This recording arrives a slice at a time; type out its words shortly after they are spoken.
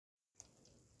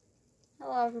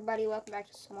Hello everybody, welcome back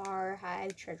to some more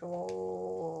Hive Treasure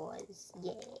Wars.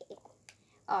 Yay.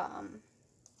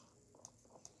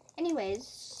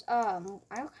 Anyways, I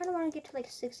kind of want to get to like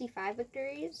 65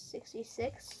 victories,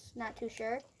 66, not too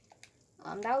sure.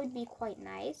 That would be quite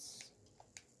nice.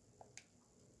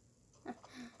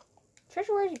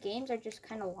 Treasure Wars games are just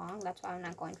kind of long, that's why I'm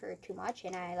not going for too much,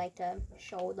 and I like to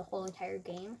show the whole entire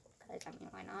game, because, I mean,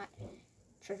 why not?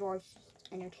 Treasure Wars is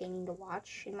entertaining to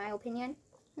watch, in my opinion.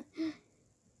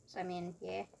 So, I mean,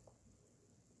 yeah.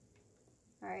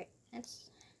 Alright, let's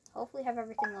hopefully have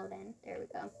everything load in. There we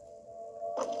go.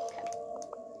 Okay.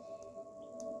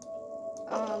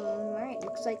 Alright,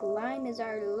 looks like Lime is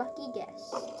our lucky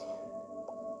guest.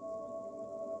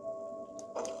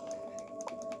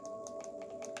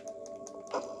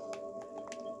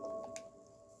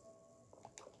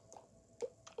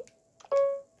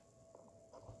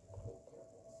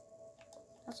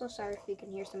 Also, sorry if you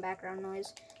can hear some background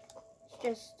noise. It's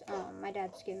just, my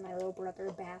dad's giving my little brother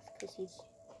a bath because he's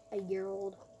a year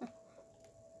old.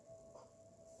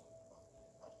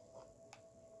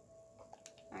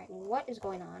 Alright, what is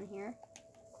going on here?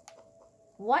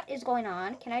 What is going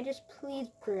on? Can I just please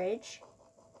bridge?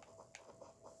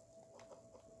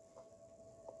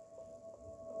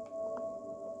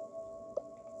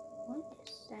 What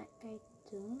is that guy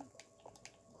doing?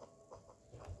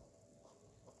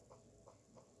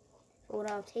 It would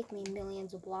take me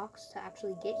millions of blocks to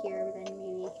actually get here, then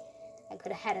maybe I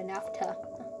could have had enough to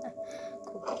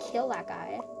kill that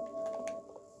guy.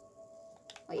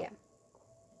 Oh yeah.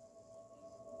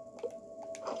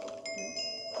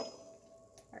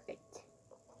 Alright.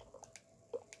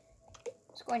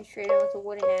 Just going straight in with a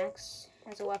wooden axe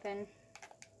as a weapon.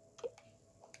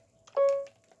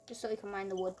 Just so we can mine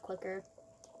the wood quicker.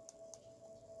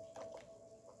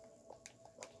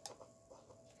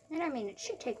 And I mean, it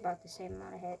should take about the same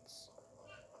amount of hits.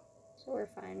 So we're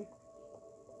fine.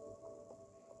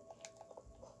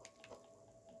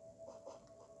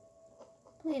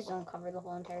 Please don't cover the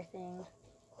whole entire thing.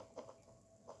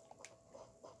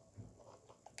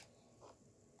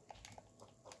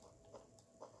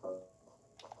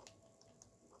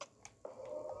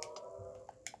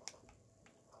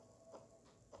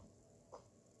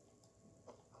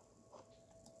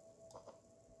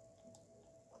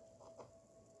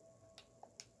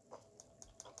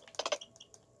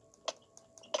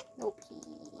 Nope,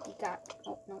 he got,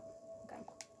 oh, no, okay.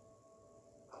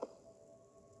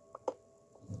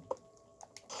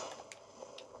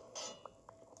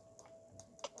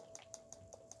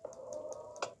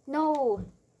 No!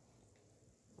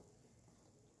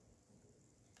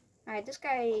 Alright, this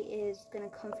guy is gonna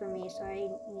come for me, so I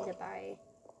need to buy.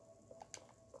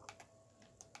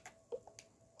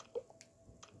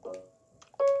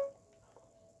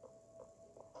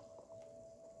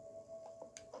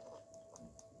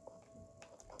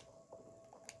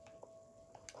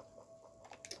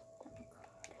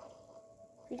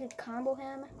 If you could combo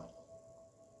him.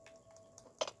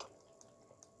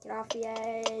 Get off the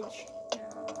edge.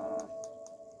 No.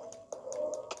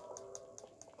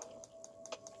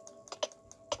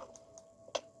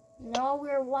 No,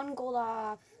 we're one gold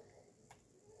off.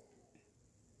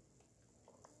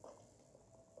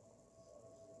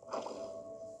 Oh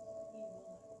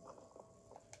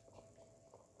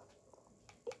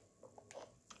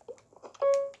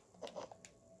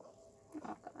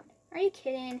god. Are you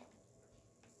kidding?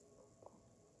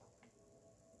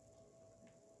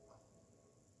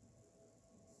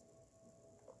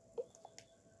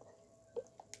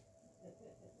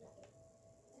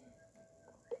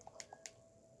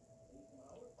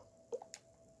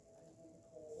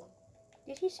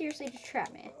 Did he seriously just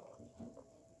trap me?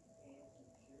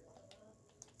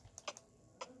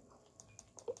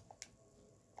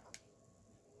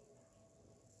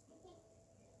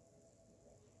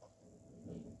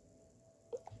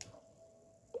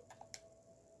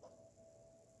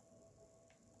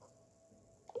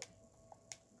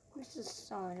 This is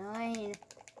so annoying.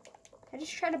 I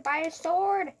just tried to buy a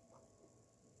sword.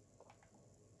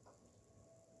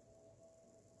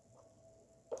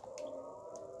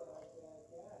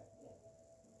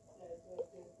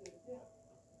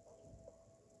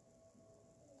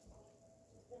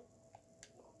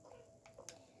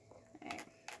 Alright.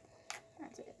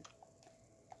 That's it.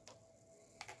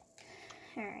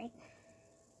 Alright.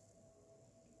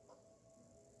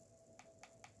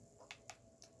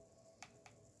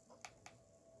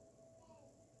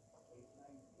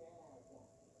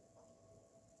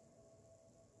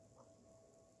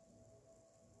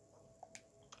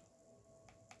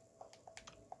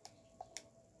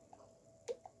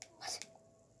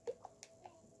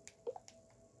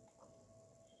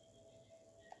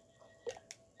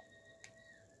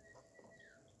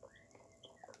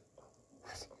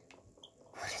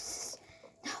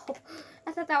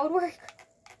 that would work.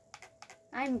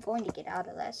 I'm going to get out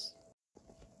of this.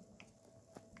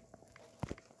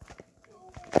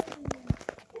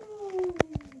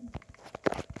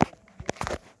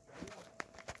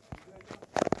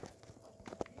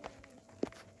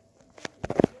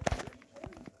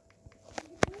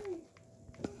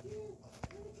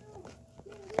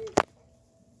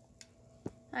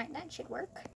 Alright, that should work.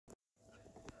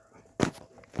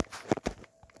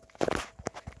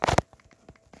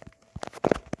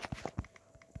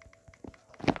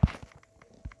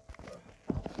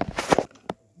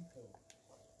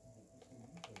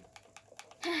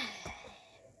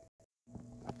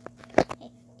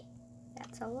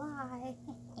 That's a lie.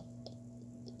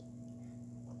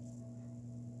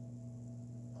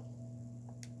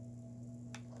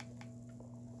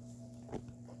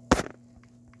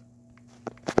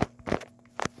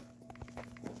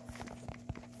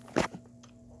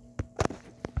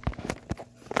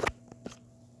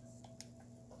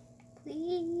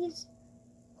 Please.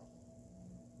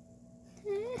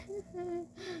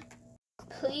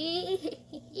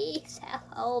 Please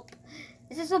help.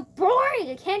 This is so boring.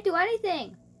 I can't do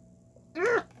anything.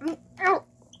 Ow.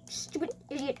 Stupid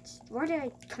idiots. Why did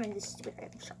I come in this stupid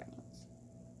item shop anyways?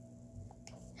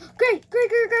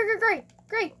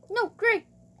 Gray. No, gray.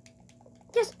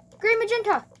 Yes, gray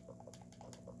magenta.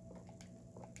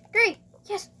 Gray.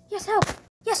 Yes, help.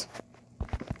 Yes,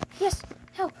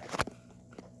 help.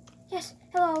 Yes,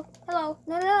 hello.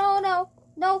 No.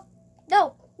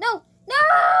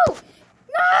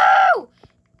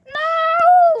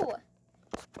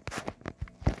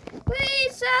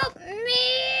 Please help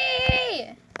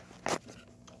me.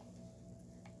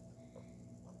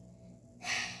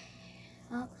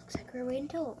 Well, looks like we're waiting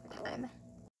till overtime.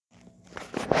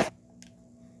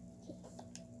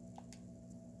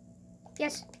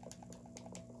 Yes.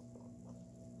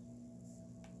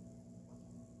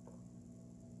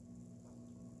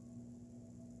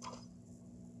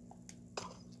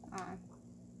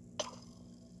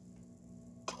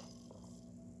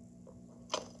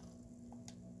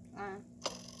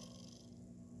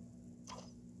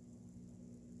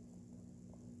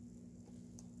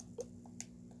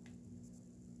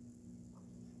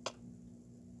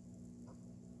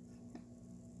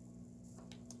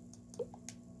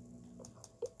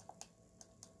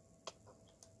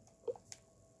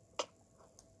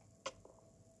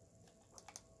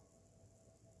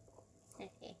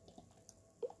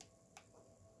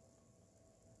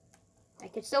 I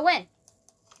could still win.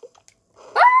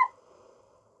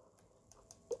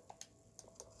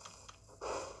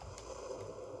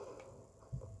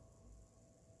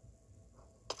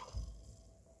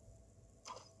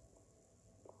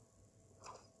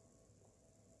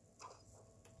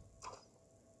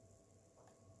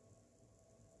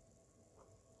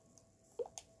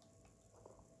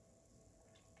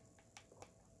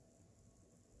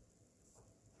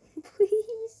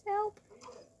 Please help.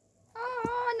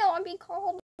 Oh, no, I'm being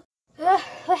called.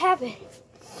 What happened?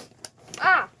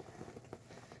 Alright,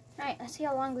 let's see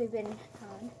how long we've been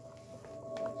gone.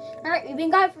 Alright, we've been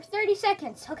gone for 30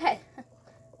 seconds. Okay.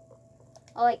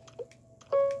 Oh, like,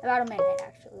 about a minute,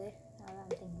 actually. Now that I'm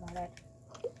thinking about it.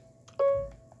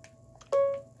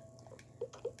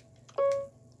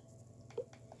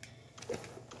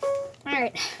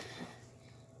 Alright.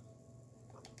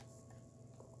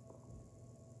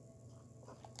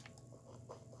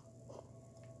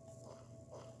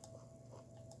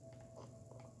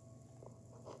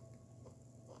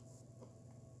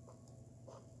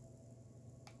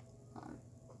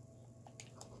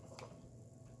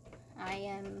 I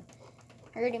am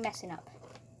already messing up.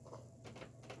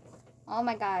 Oh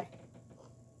my god.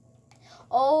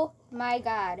 Oh my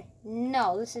god.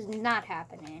 No, this is not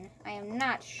happening. I am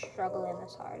not struggling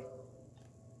this hard.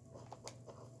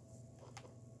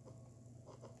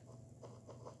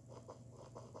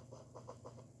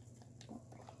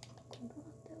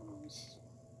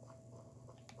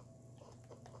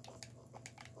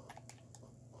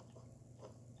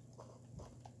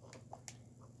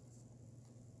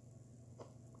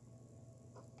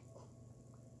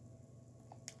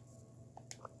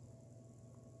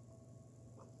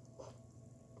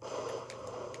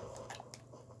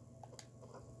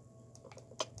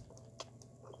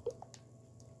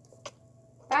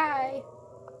 Bye.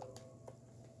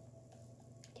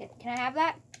 Can I have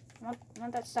that? I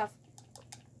want that stuff.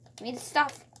 Give me the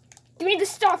stuff. Give me the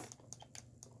stuff.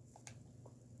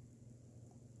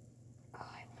 Oh,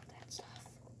 I want that stuff.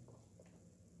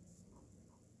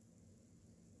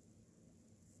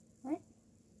 What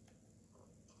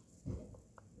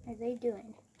are they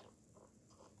doing?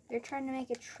 They're trying to make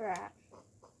a trap.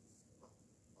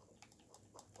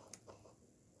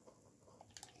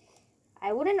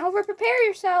 I wouldn't over-prepare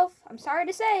yourself. I'm sorry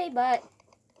to say, but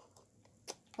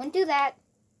wouldn't do that.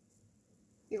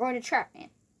 You're going to trap me.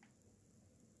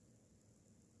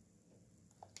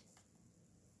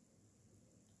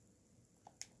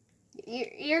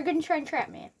 You're going to try and trap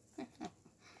me.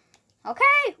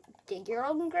 Okay, dig your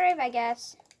own grave, I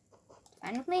guess.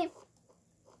 Fine with me.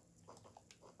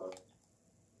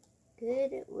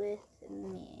 Good with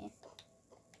me.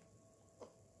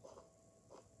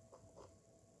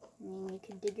 I mean, you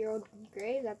can dig your own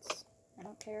grave. That's, I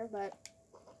don't care, but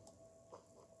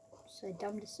it's a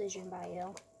dumb decision by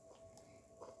you.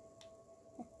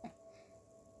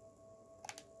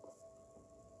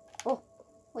 Oh,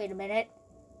 wait a minute.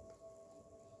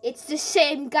 It's the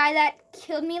same guy that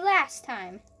killed me last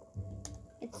time.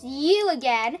 It's you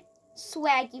again,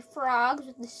 swaggy frogs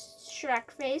with the Shrek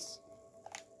face.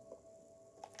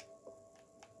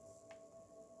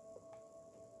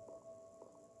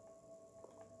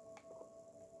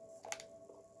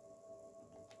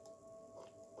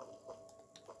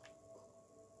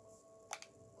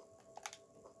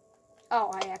 Oh,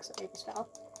 I accidentally just fell.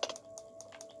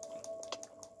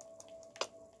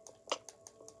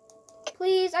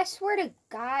 Please, I swear to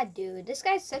God, dude. This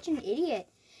guy's such an idiot.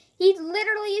 He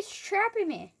literally is trapping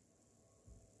me.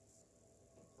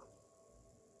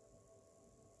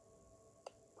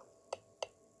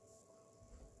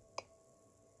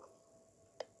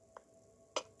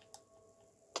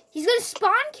 He's gonna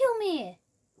spawn kill me.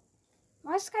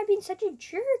 Why is this guy being such a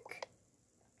jerk?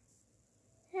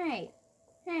 Hey.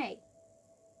 Hey.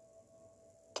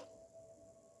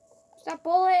 Stop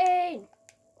bullying.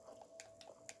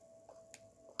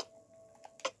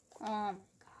 Oh my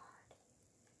God.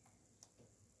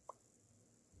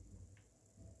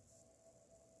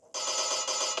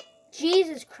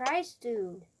 Jesus Christ,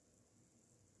 dude.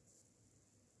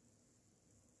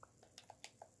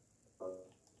 I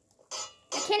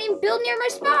can't even build near my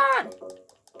spawn.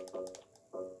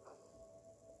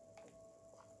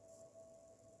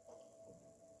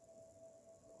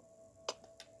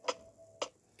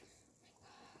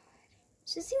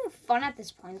 This isn't even fun at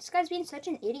this point. This guy's being such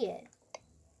an idiot.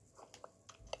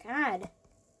 God.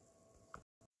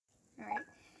 Alright.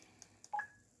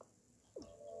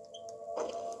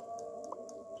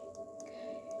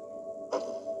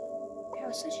 I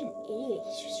was such an idiot.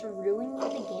 He's just ruining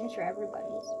the games for everybody.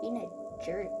 He's being a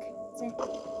jerk.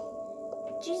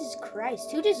 Jesus Christ.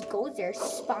 Who just goes there,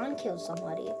 spawn kills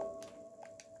somebody?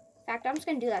 In fact, I'm just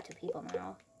gonna do that to people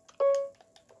now.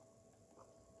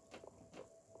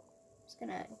 Just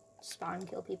gonna spawn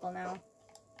kill people now.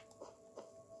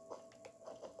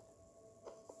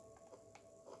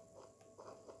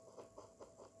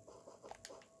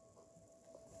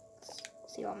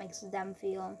 See what makes them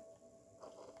feel.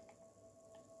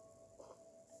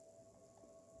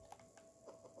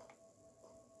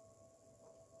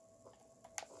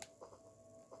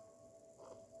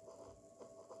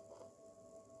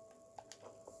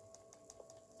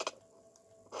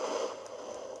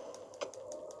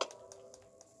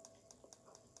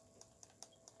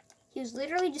 He was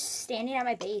literally just standing at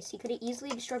my base. He could have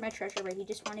easily destroyed my treasure, but he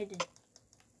just wanted to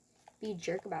be a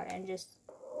jerk about it and just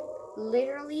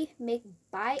literally make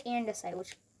buy andesite,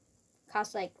 which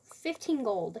costs like 15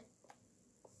 gold.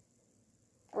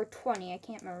 Or 20, I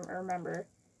can't remember.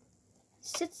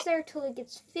 Sits there till it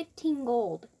gets 15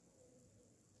 gold.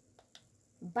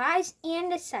 Buys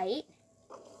andesite.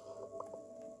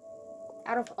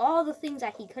 Out of all the things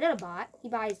that he could have bought, he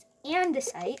buys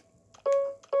andesite.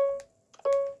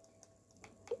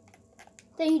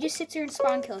 Then he just sits here and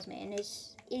spawn kills me in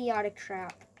his idiotic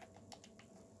trap.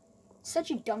 Such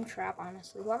a dumb trap,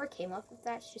 honestly. Whoever came up with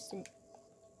that's just a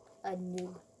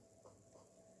noob.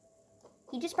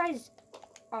 He just buys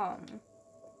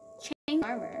chain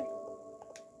armor.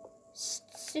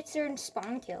 Sits there and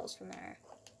spawn kills from there.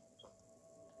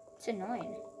 It's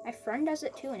annoying. My friend does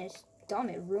it too, and it's dumb.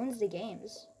 It ruins the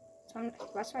games. So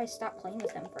that's why I stopped playing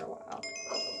with him for a while.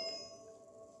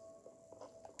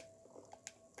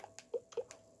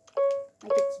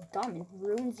 Like, it's dumb. It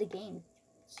ruins the game.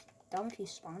 It's dumb if you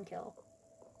spawn kill.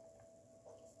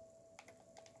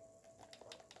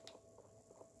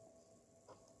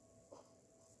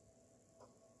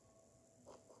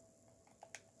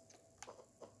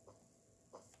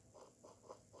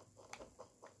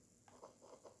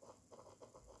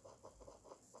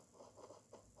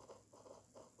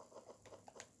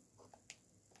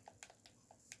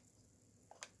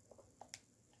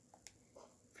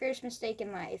 First mistake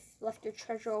in life. Left your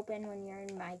treasure open when you're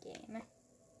in my game.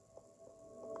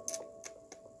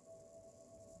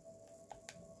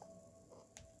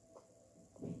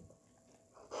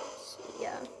 So,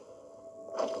 yeah.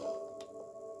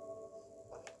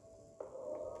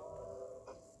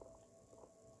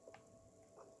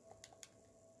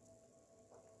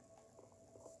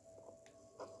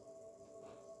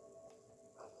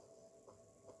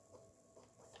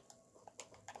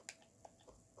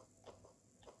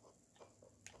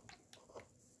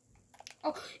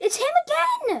 Oh, it's him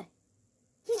again!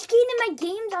 He's getting in my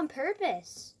games on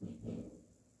purpose.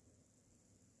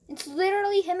 It's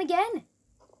literally him again.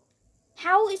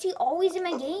 How is he always in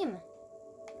my game?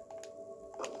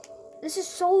 This is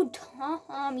so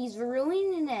dumb. He's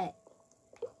ruining it.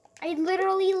 I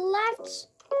literally left.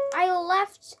 I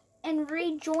left and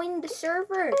rejoined the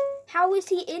server. How is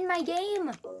he in my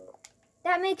game?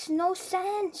 That makes no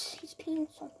sense. He's being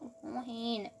so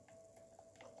annoying.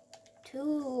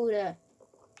 Dude.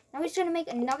 Now he's gonna make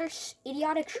another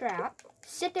idiotic trap.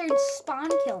 Sit there and spawn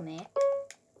kill me.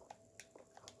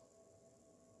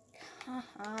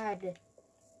 God.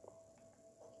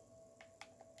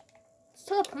 It's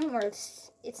to the point where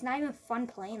it's not even fun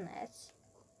playing this.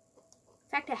 In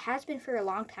fact, it has been for a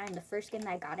long time. The first game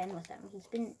that I got in with him. He's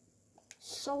been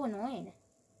so annoying.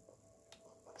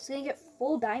 He's gonna get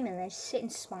full diamond and then sit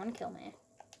and spawn kill me.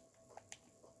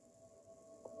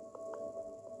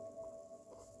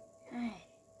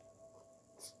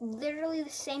 It's literally the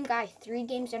same guy 3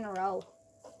 games in a row.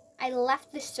 I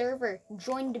left the server,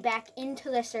 joined back into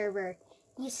the server.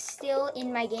 He's still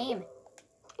in my game.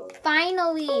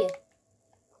 Finally!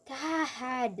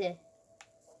 God.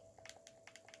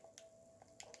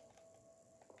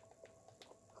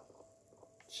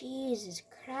 Jesus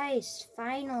Christ,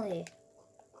 finally.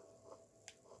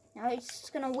 Now he's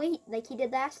just gonna wait like he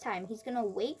did last time. He's gonna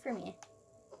wait for me.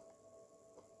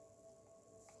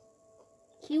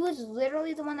 He was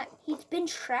literally the one that he's been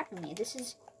trapping me.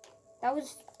 This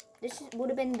would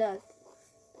have been the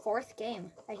 4th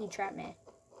game that he trapped me.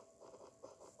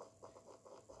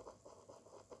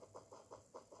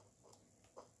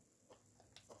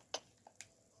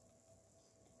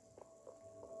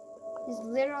 He's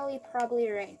literally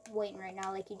probably waiting right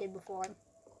now like he did before.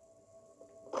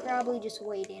 Probably just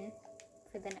waiting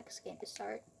for the next game to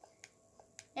start.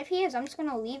 If he is, I'm just going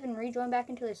to leave and rejoin back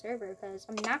into the server because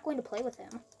I'm not going to play with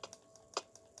him.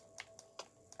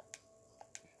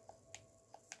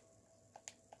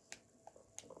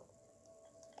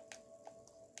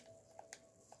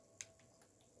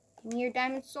 Give me your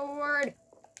diamond sword.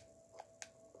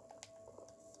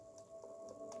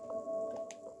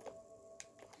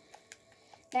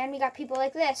 Then we got people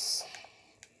like this.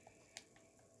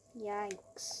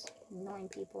 Yikes. Annoying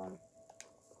people.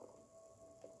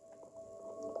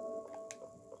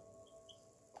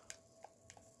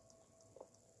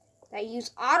 That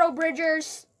use auto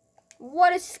bridgers.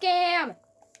 What a scam.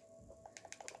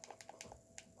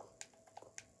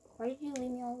 Why did you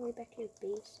leave me all the way back to your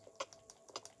base?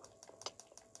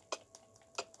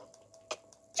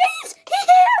 Jeez!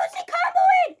 How is he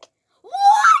comboing?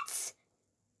 What?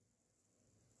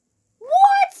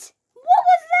 What? What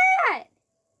was that?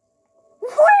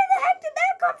 Where the heck did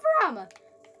that come from?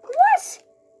 What?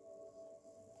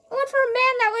 I went for a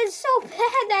man that was so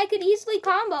bad that I could easily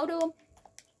combo to him.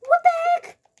 What the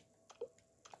heck?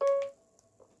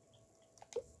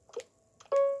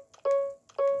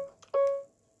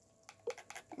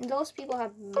 And those people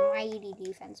have mighty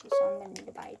defenses, so I'm going to need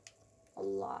to buy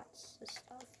lots of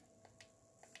stuff.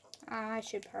 I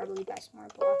should probably buy some more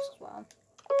blocks as well.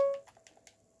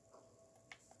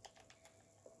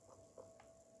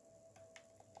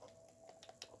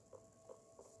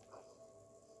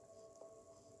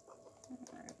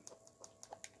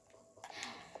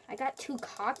 I got too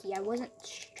cocky. I wasn't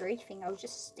strafing. I was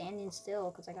just standing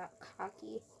still because I got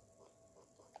cocky.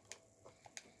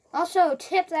 Also,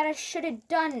 tip that I should have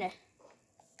done.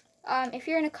 If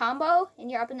you're in a combo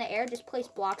and you're up in the air, just place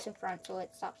blocks in front so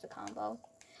it stops the combo.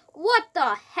 What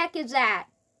the heck is that?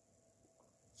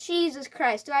 Jesus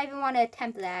Christ. Do I even want to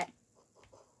attempt that?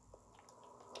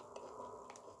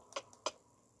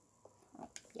 Oh,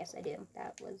 yes, I do.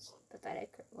 That was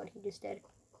pathetic, what he just did.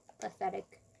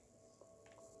 Pathetic.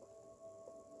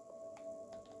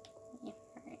 Yeah,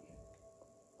 alright.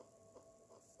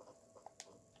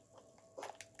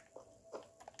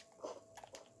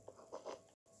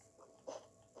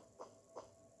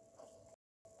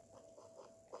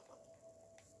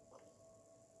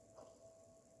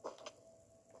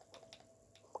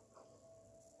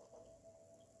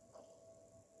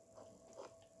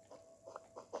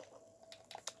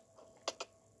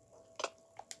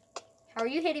 How are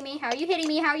you hitting me? How are you hitting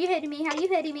me? How are you hitting me? How are you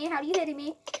hitting me? How are you hitting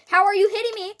me? How are you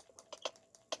hitting me?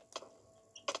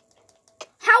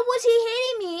 How was he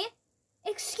hitting me?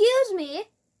 Excuse me?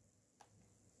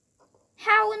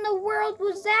 How in the world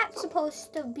was that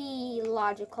supposed to be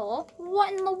logical?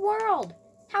 What in the world?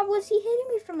 How was he hitting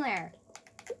me from there?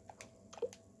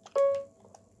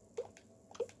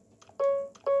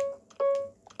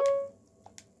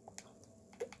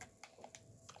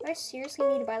 Do I seriously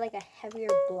need to buy like a heavier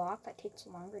block that takes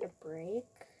longer to break?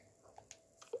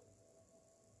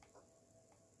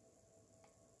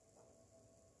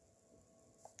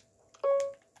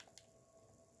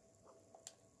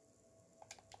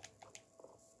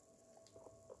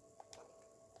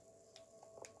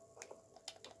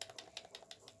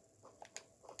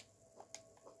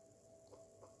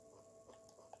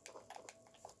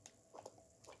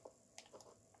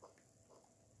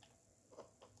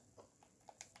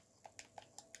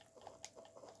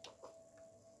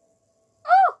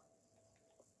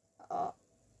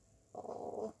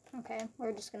 Okay,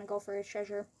 we're just gonna go for his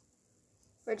treasure.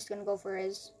 We're just gonna go for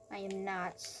his. I am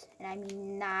not, and I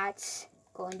mean not,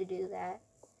 going to do that.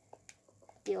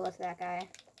 Deal with that guy.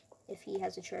 If he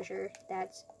has a treasure,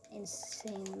 that's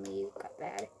insanely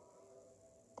bad.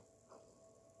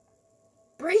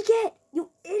 Break it! You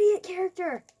idiot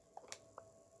character!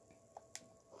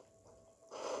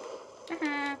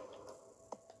 Haha.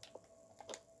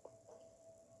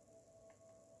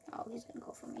 Oh, he's gonna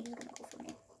go for me. He's gonna go for me.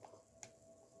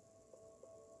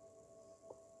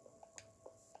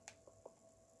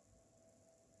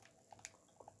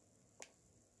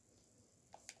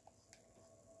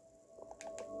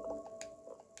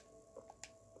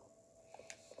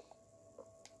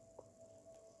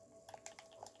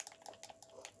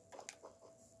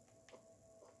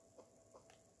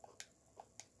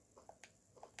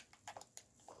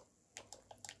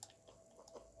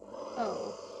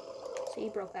 Oh. So he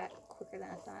broke that quicker than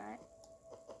I thought.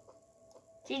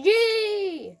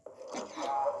 GG!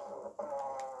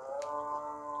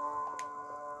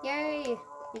 Yay!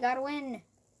 We got a win!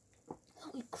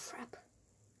 Holy crap.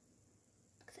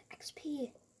 Look at the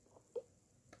XP. Look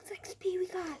at the XP we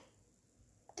got.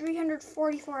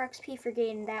 344 XP for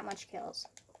getting that much kills.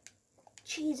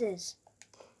 Jesus.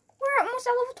 We're almost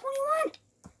at level 21!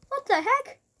 What the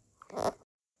heck?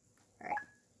 Alright.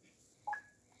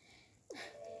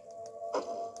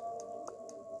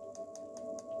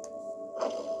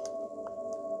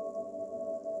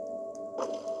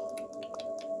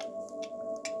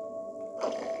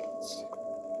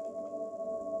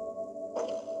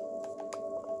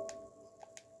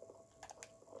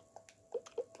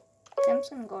 I'm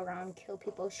just gonna go around and kill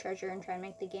people's treasure and try and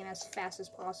make the game as fast as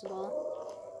possible.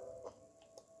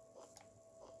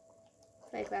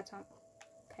 I feel like that's on.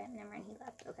 Okay, never mind, he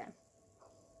left. Okay.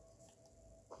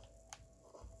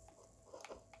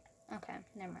 Okay,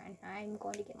 never mind. I'm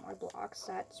going to get more blocks.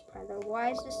 That's probably a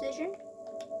wise decision.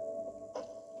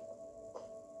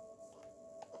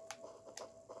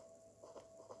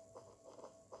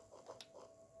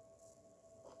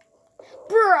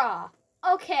 Bruh!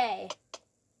 Okay.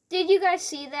 Did you guys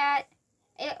see that?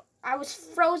 I was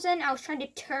frozen, I was trying to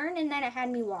turn, and then it had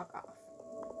me walk off.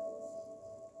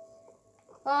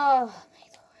 Oh,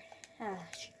 my lord.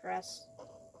 Stress.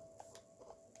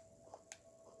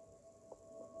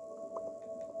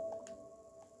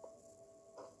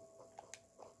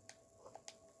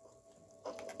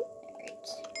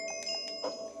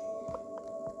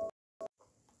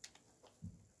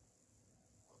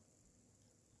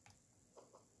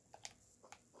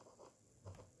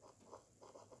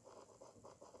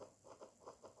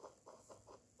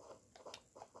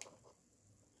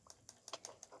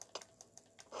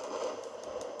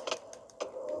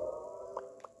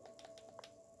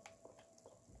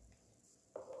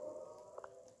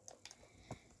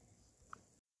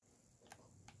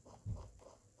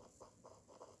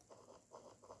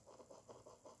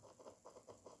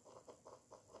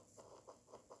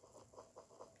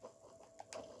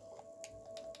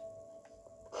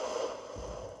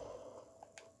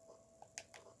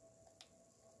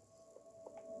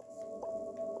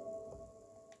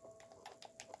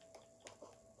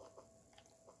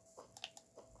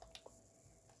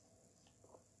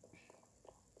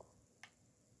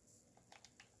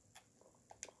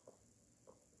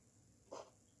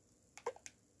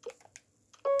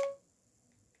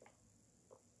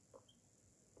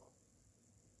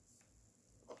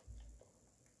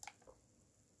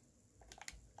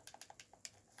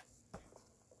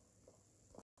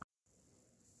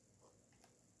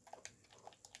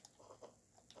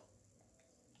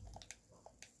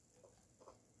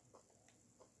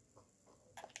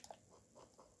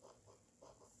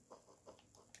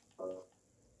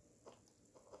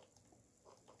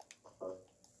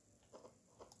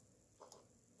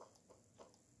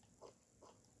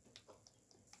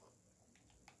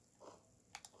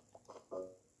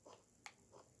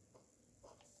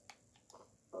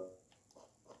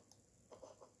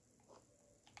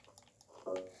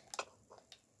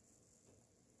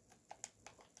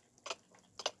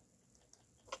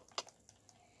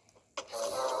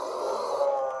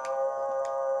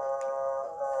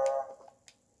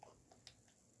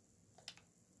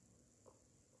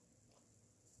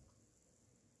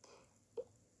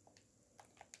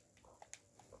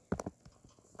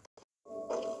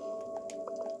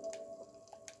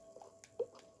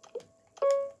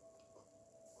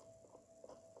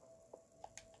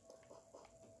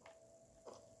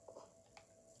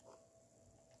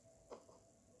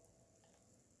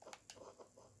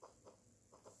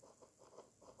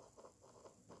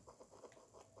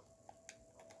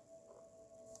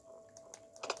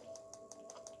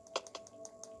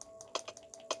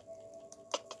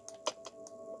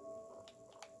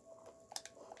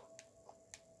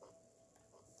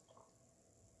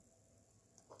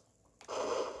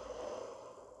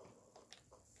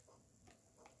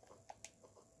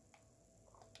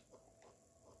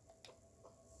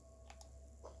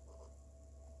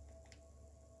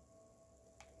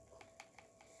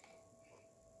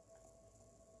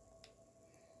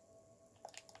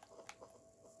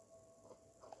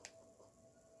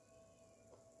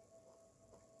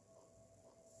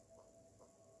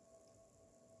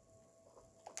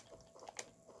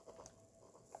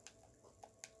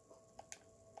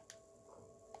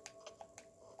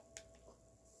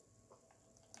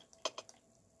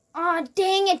 Ah,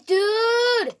 dang it,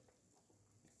 dude!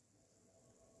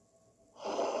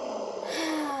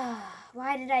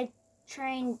 Why did I try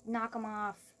and knock him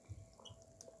off?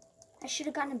 I should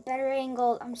have gotten a better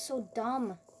angle. I'm so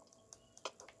dumb.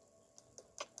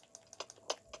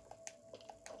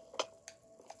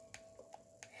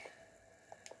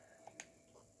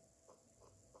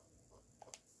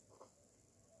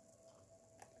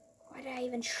 Why did I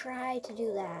even try to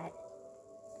do that?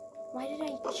 Why did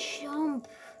I jump?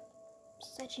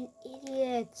 I'm such an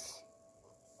idiot.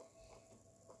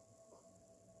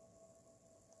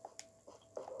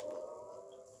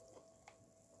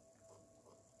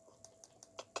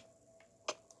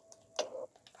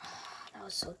 That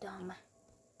was so dumb.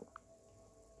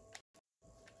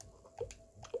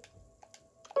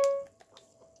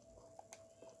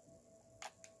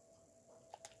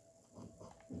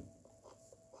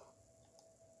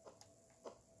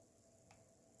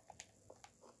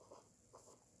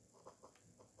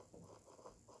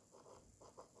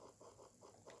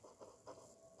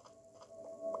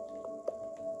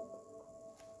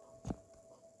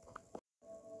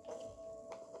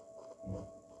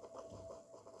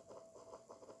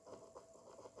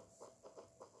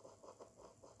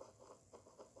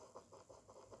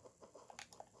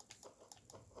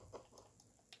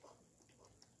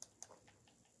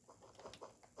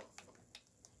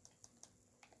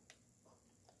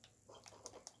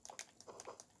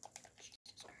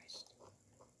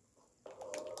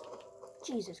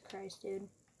 Jesus Christ, dude.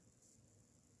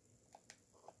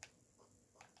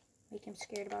 Make him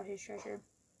scared about his treasure.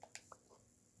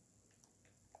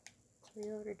 So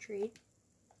he'll retreat.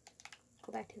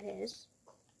 Go back to his.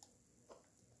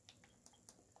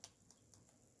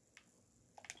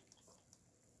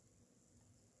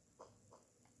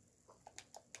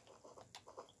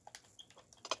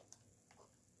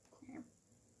 There.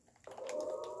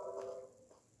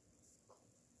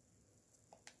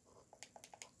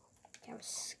 That was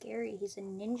scary. He's a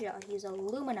ninja. He's a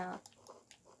Lumina.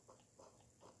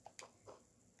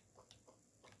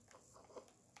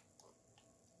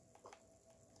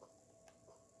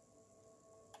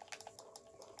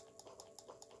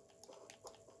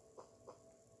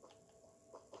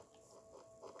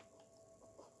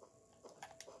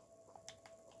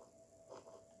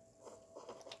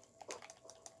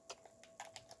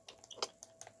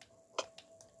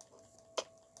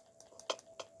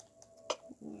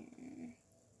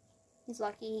 He's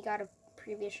lucky he got a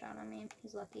previous shot on me.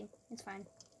 He's lucky. It's fine.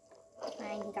 It's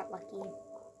fine. He got lucky.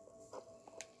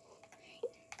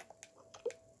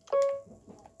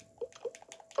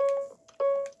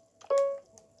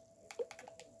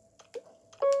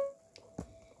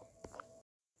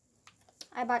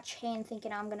 I bought chain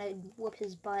thinking I'm gonna whoop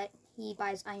his butt. He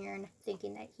buys iron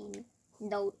thinking that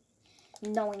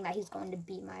knowing that he's going to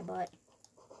beat my butt.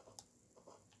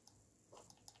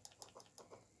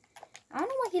 I don't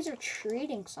know why he's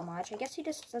retreating so much. I guess he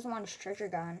just doesn't want his treasure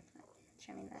gone. Which,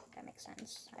 I mean, that makes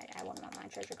sense. I wouldn't want my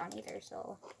treasure gone either,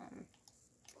 so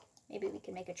maybe we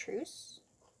can make a truce.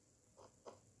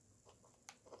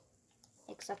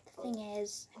 Except the thing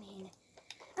is, I mean,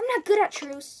 I'm not good at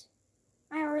truce.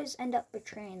 I always end up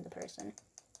betraying the person.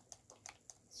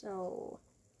 So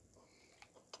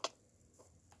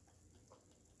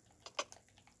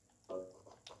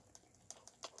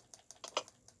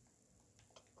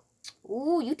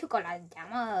ooh, you took a lot of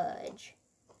damage.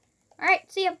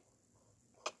 Alright, see ya.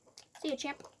 See ya,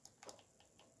 champ.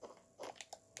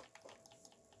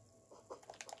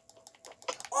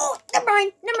 Oh, never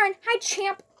mind. Never mind. Hi,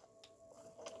 champ.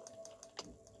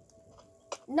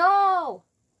 No.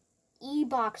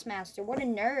 E-Box Master. What a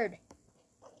nerd.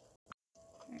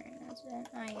 Alright, that's it.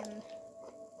 I am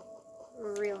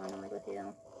real annoyed with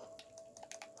you.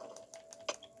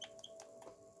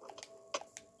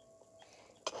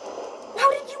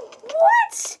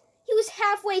 What? He was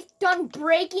halfway done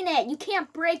breaking it. You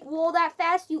can't break wool that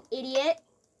fast, you idiot.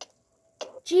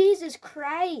 Jesus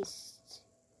Christ.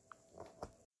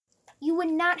 You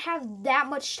would not have that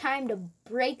much time to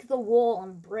break the wool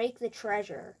and break the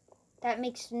treasure. That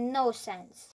makes no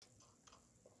sense.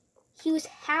 He was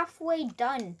halfway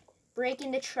done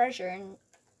breaking the treasure and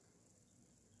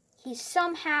he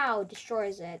somehow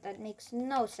destroys it. That makes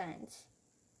no sense.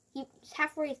 He's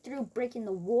halfway through breaking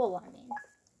the wool, I mean.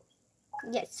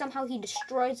 Yet somehow he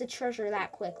destroys the treasure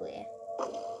that quickly.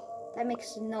 That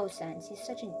makes no sense. He's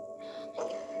such an... Oh my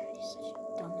god, he's such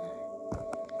a dumbass.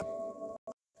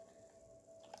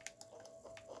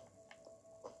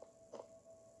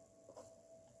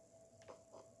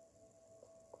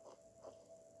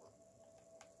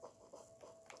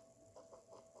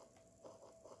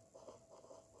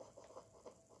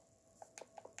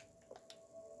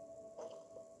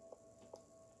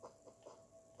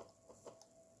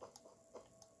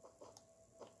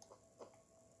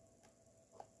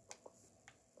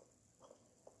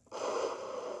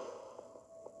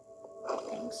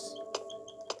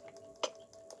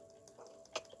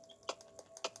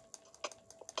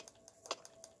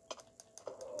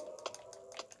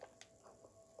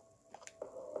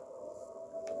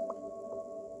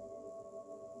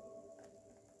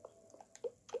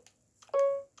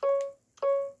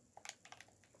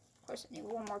 course, I need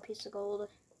one more piece of gold.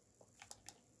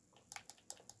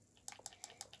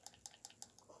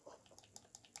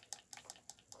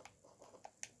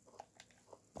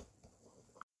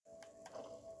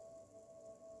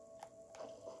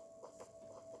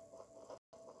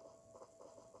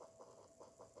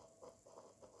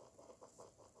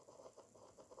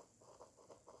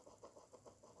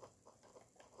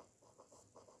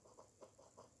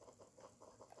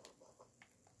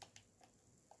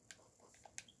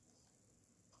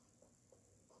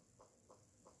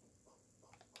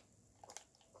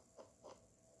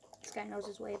 This guy knows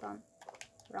his way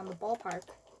around the ballpark.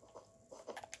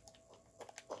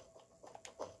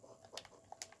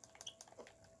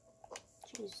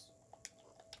 Jeez.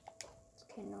 This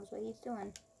kid knows what he's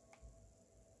doing.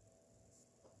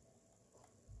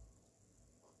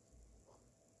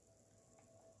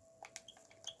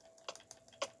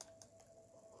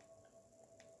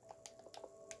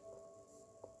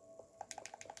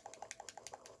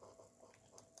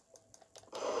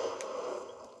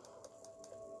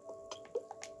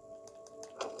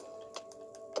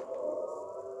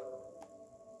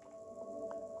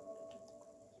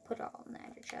 Put it all in the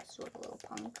ender chest with a little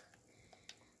punk.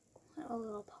 A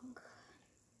little punk.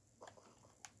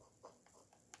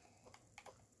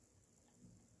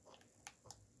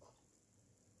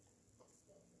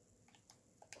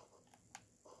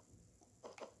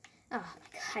 Oh my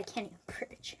god, I can't even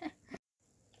bridge.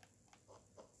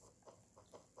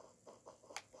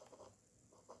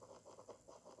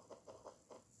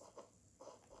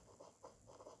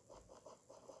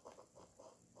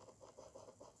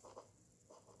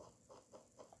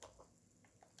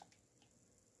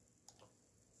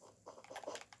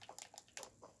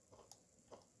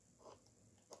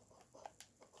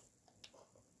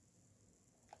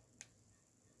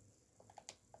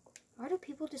 Why do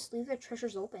people just leave their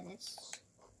treasures open? It's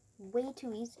way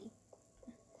too easy.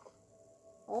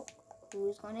 Oh,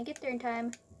 who's gonna get there in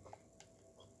time?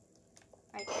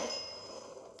 I did.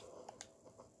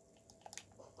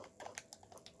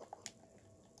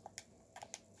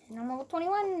 And I'm level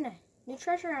 21. New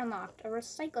treasure unlocked. A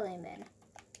recycling bin.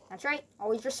 That's right.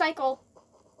 Always recycle.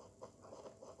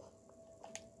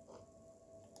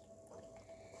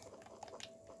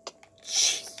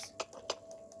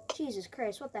 Jesus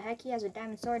Christ, what the heck? He has a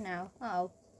diamond sword now.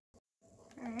 Uh-oh.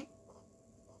 Alright.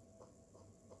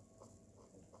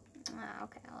 Ah,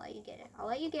 okay, I'll let you get it. I'll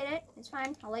let you get it. It's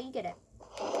fine. I'll let you get it.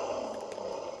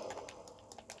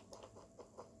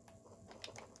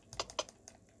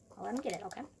 I'll let him get it,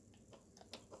 okay?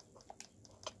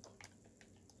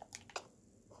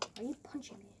 Why are you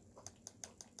punching me?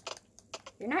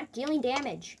 You're not dealing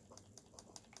damage.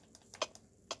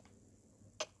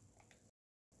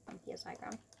 He has high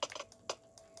ground.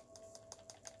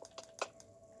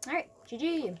 Alright,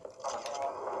 GG.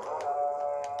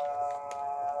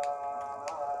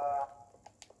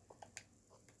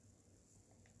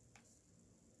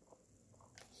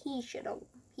 He shouldn't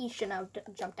have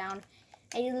jumped down.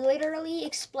 I literally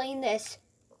explained this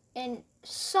in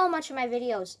so much of my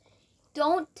videos.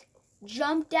 Don't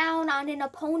jump down on an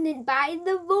opponent by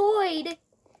the void.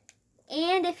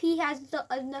 And if he has if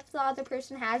the other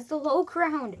person has the low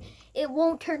ground, it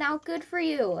won't turn out good for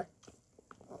you.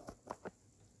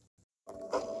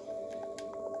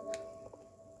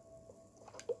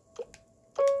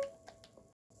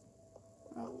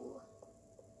 Oh,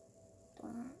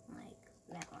 don't like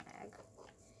that lag.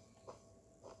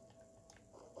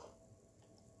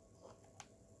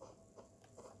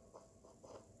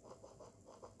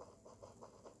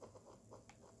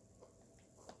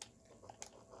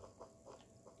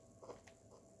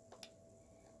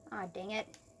 Ah, dang it.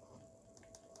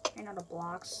 Ran out of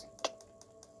blocks.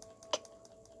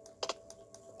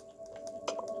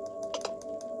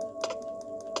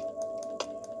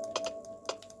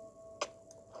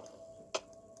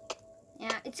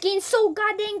 Yeah, it's getting so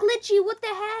goddamn glitchy. What the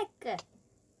heck?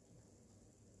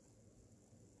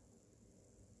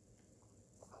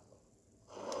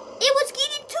 It was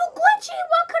getting too glitchy.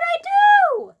 What could I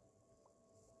do?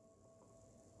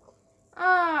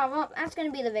 Ah, well, that's going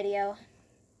to be the video.